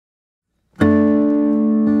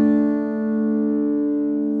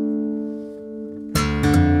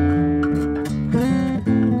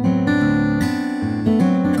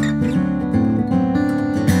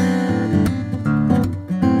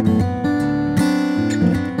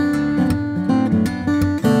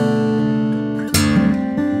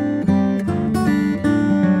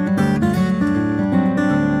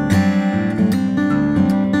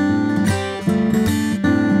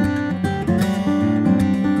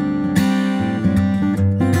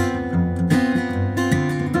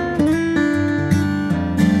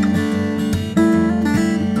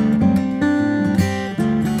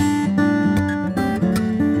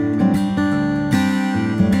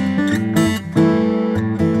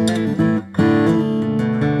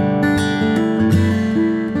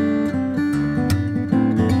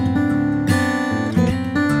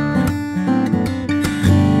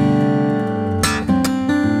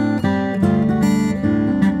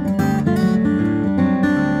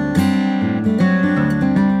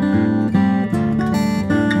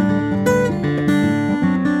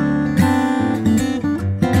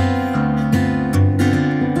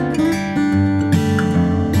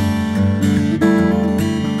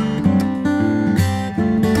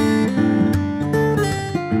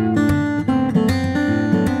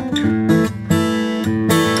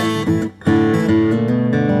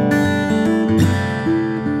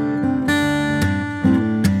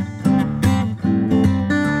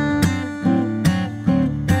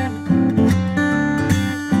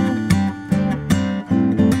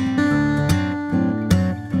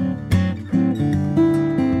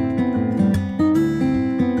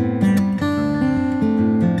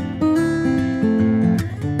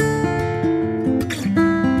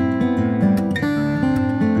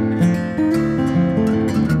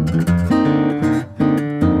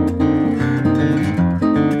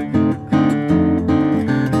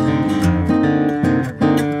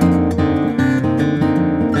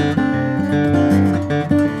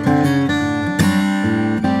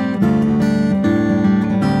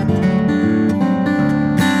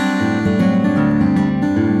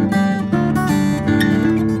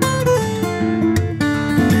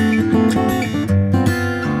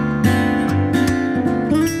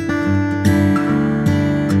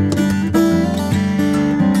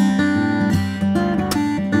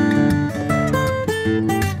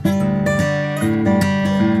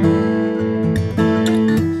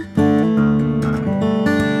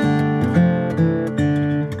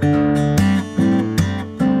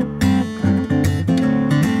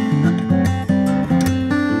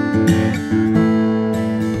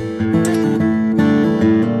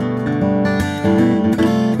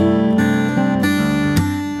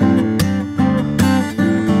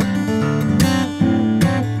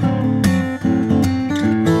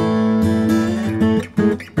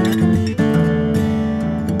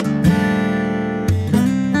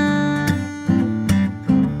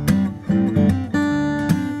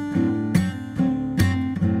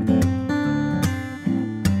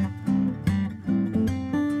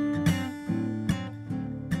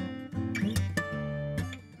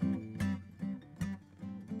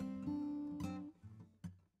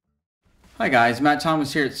Hi guys, Matt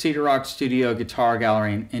Thomas here at Cedar Rock Studio Guitar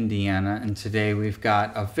Gallery in Indiana, and today we've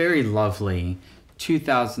got a very lovely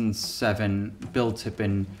 2007 Bill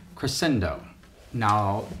Tippin Crescendo.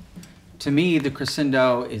 Now, to me, the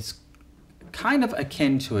Crescendo is kind of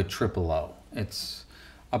akin to a triple O. It's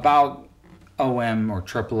about OM or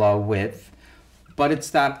triple O width, but it's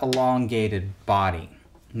that elongated body.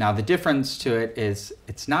 Now, the difference to it is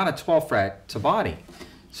it's not a 12 fret to body.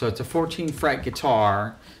 So it's a 14 fret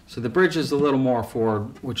guitar, so the bridge is a little more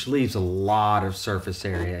forward, which leaves a lot of surface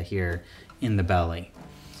area here in the belly.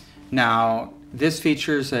 Now, this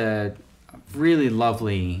features a really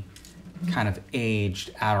lovely kind of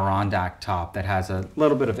aged Adirondack top that has a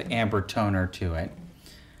little bit of amber toner to it.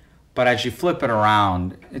 But as you flip it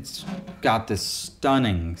around, it's got this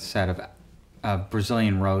stunning set of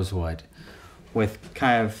Brazilian Rosewood with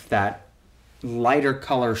kind of that lighter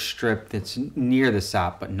color strip that's near the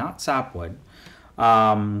sap, but not sapwood,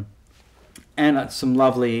 and some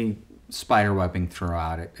lovely spider webbing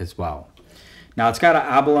throughout it as well. Now it's got an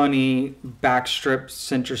abalone backstrip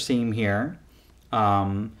center seam here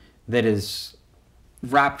that is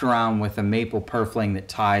wrapped around with a maple purfling that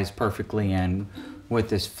ties perfectly in with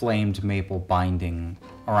this flamed maple binding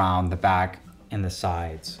around the back and the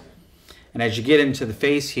sides. And as you get into the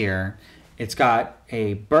face here, it's got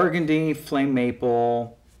a burgundy, flame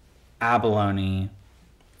maple, abalone,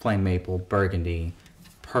 flame maple, burgundy,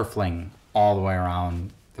 purfling all the way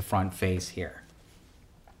around the front face here.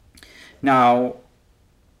 Now,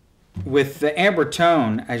 with the amber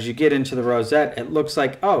tone, as you get into the rosette, it looks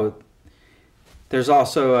like, oh, there's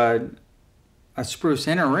also a spruce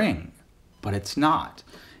inner ring, but it's not.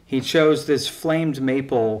 He chose this flamed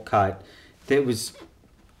maple cut that was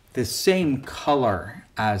the same color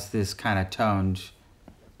as this kind of toned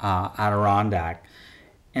Adirondack,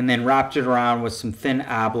 and then wrapped it around with some thin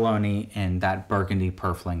abalone and that burgundy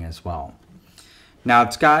purfling as well. Now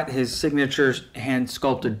it's got his signature hand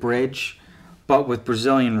sculpted bridge, but with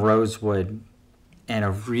Brazilian Rosewood and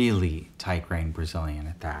a really tight grain Brazilian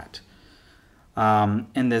at that.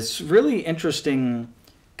 And this really interesting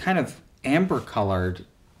kind of amber colored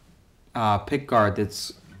pickguard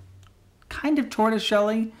that's kind of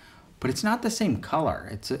tortoiseshell-y, but it's not the same color.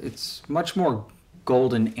 It's much more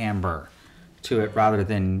golden amber to it rather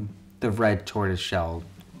than the red tortoiseshell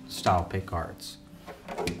style pickguards.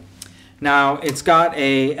 Now it's got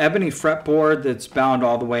a ebony fretboard that's bound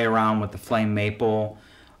all the way around with the flame maple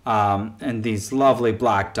and these lovely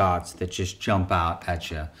black dots that just jump out at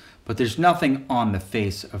you. But there's nothing on the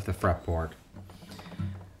face of the fretboard.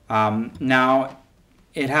 Now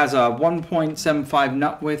it has a 1.75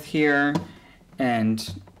 nut width here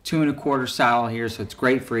and 2 1/4 saddle here, so it's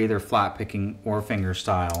great for either flat picking or finger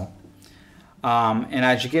style. And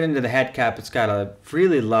as you get into the head cap, it's got a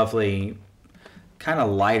really lovely kind of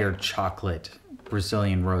lighter chocolate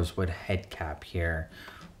Brazilian Rosewood head cap here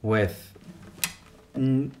with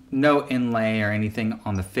no inlay or anything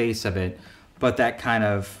on the face of it, but that kind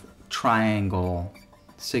of triangle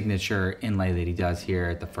signature inlay that he does here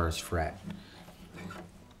at the first fret.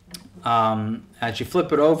 As you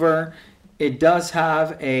flip it over, it does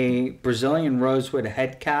have a Brazilian Rosewood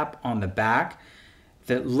head cap on the back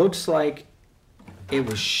that looks like it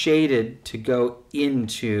was shaded to go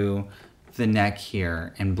into the neck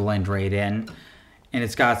here and blend right in. And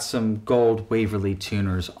it's got some gold Waverly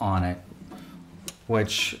tuners on it,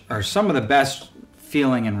 which are some of the best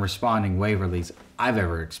feeling and responding Waverlys I've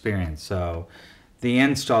ever experienced. So the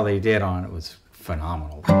install they did on it was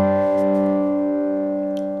phenomenal.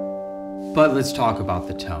 But let's talk about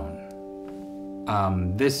the tone.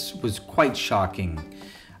 This was quite shocking.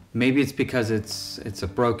 Maybe it's because it's a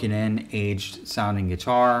broken in, aged sounding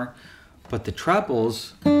guitar, but the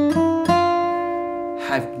trebles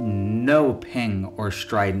have no ping or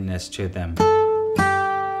stridentness to them.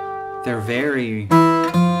 They're very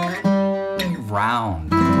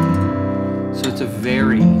round. So it's a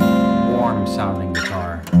very warm sounding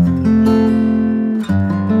guitar.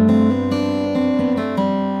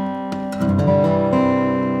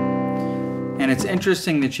 And it's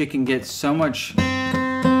interesting that you can get so much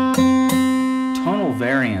tonal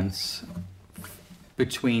variance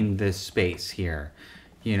between this space here.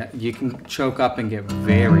 You know, you can choke up and get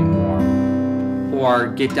very warm, or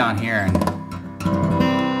get down here and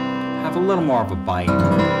have a little more of a bite.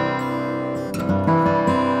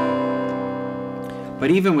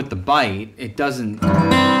 But even with the bite, it doesn't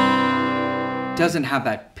have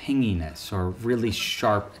that pinginess or really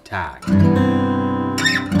sharp attack.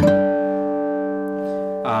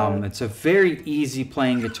 It's a very easy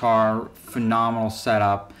playing guitar, phenomenal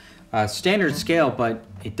setup, standard scale, but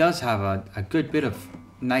it does have a good bit of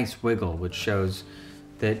nice wiggle, which shows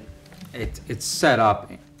that It's set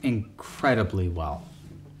up incredibly well.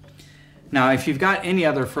 Now, if you've got any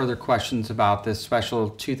other further questions about this special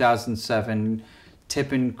 2007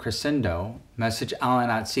 Tippin Crescendo, message Alan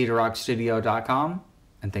at cedarrockstudio.com,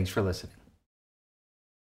 and thanks for listening.